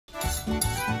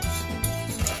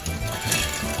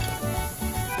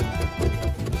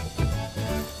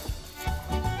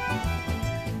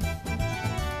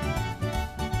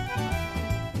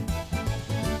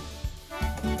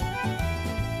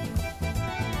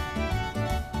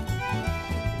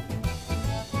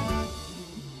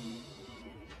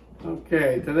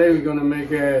Okay, today we're gonna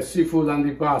make a seafood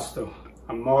antipasto,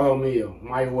 a modo mio,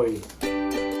 my way.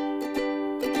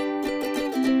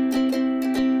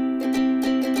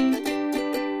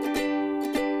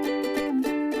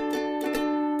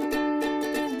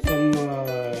 Some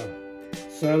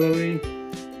celery,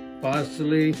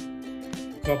 parsley,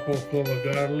 couple clove of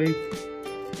garlic,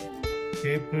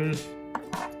 capers,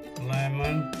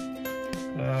 lemon,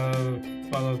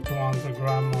 about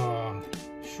 200-gram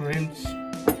shrimps,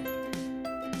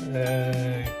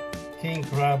 king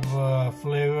crab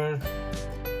flavor,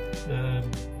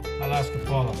 Alaska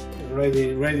pollock.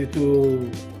 Ready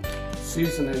to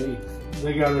season and eat.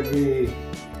 They gotta be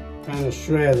kind of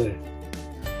shredded,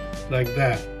 like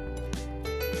that,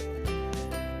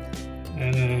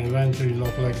 and eventually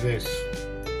look like this.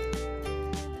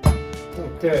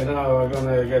 Okay, now we're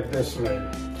gonna get this ready.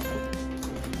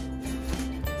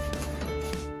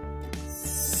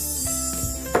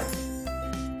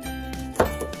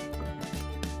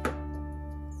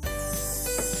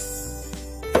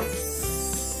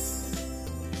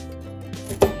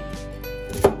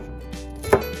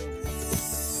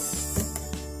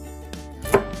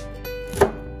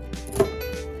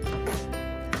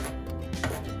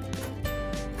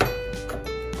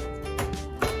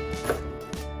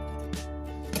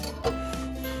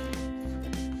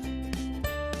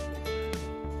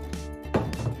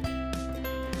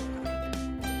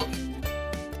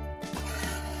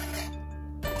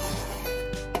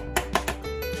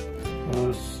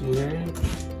 Parsley,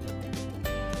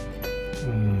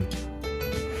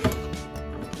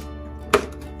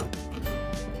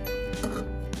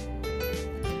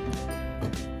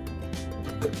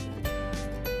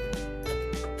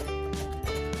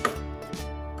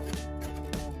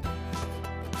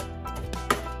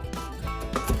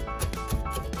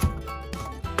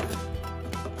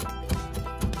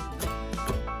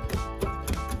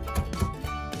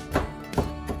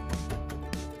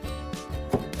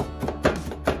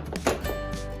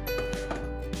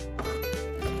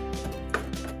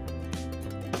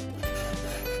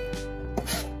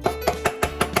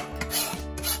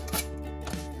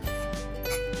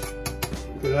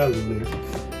 11.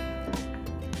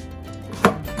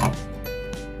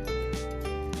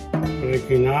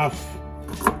 Breaking off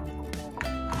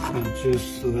and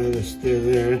just let it stay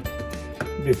there.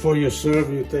 Before you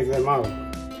serve, you take them out.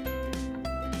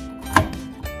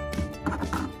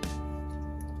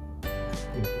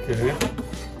 Okay.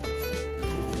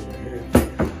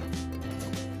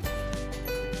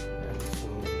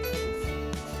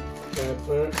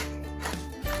 Pepper.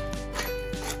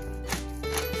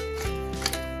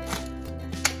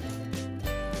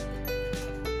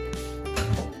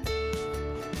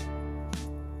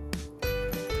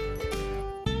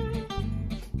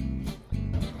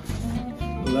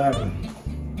 Lemon.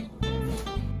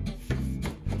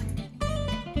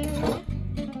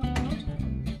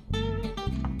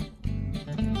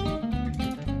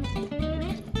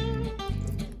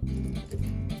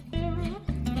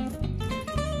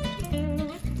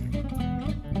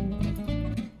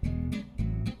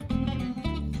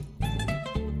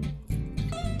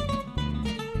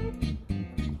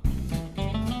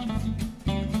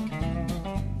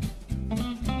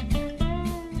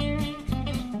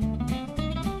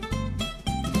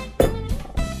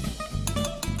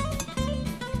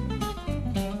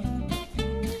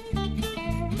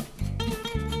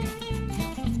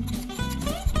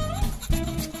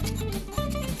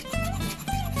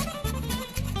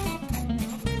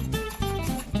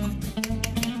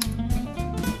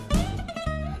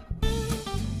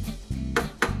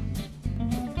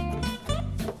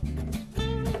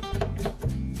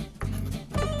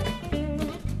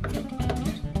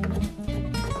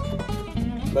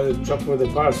 Better chop with the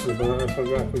parsley, but I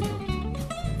forgot which one.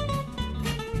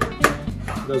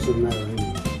 Doesn't matter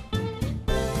anyway.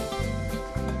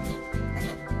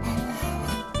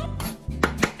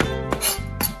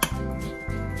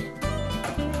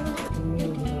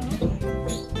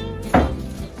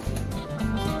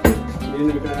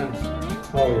 Vinegar,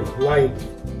 olive, light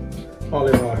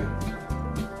olive oil.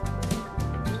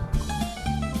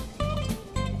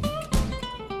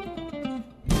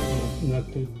 Not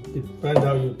to depend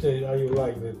how you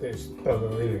like the taste of the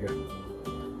vinegar.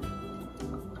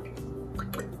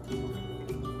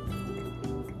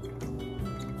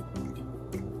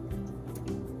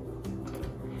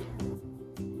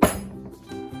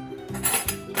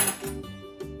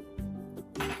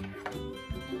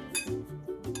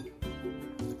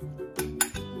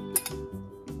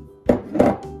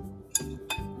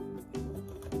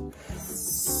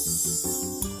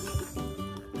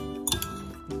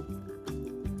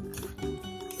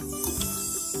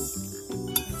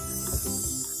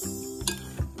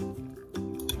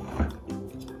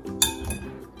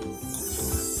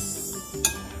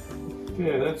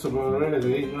 that's about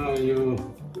ready. Now you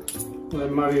let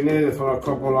marinate it for a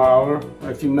couple hours.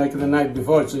 If you make it the night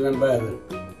before, it's even better.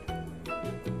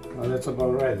 Now that's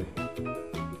about ready.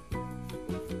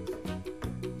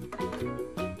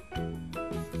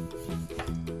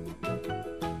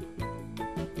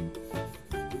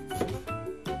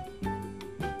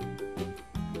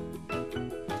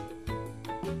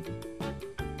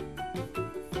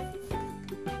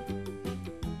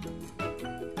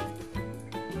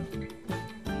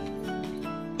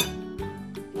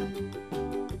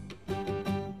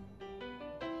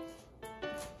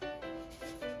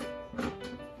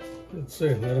 That's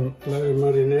it, let it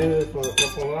marinate for a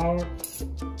couple hours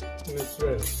and it's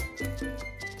ready.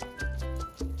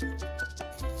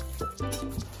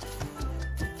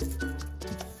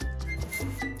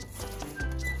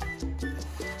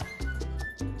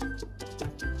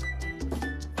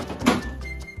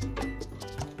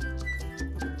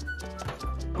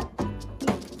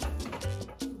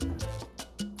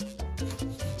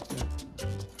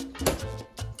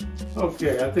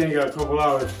 Okay, I think a couple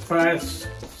hours passed.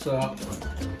 So,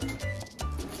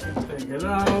 take it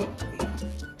out.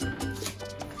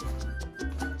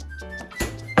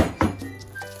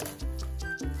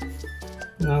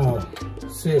 Now,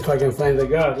 see if I can find the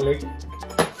garlic.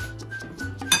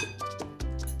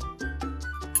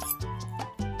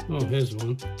 Oh, here's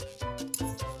one.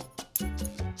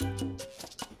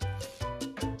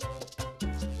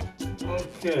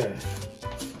 Okay.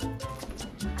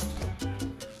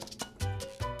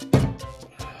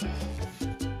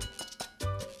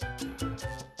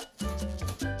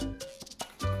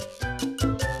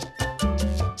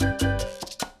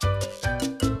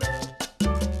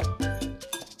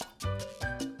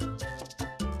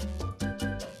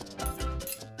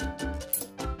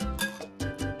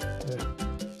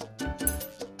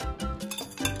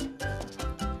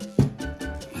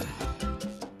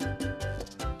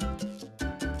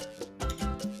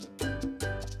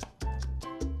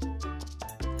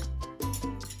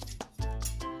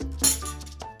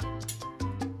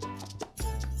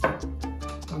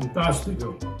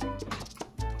 Fantastico.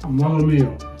 Amore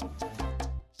mio.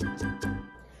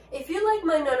 If you like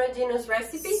my Nonno Gino's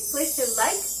recipe, please do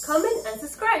like, comment and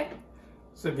subscribe.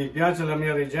 Se vi piace la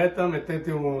mia ricetta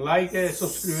mettete un like e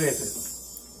soscrivete.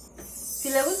 Si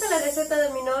le gusta la receta de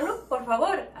mi nonno, por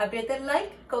favor, apriete el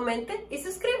like, comente y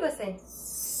suscríbase.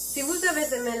 Si vous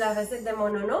avez aimé la recette de mon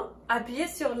nonno, appuyez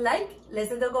sur like,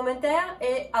 laissez des commentaires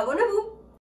et abonnez-vous.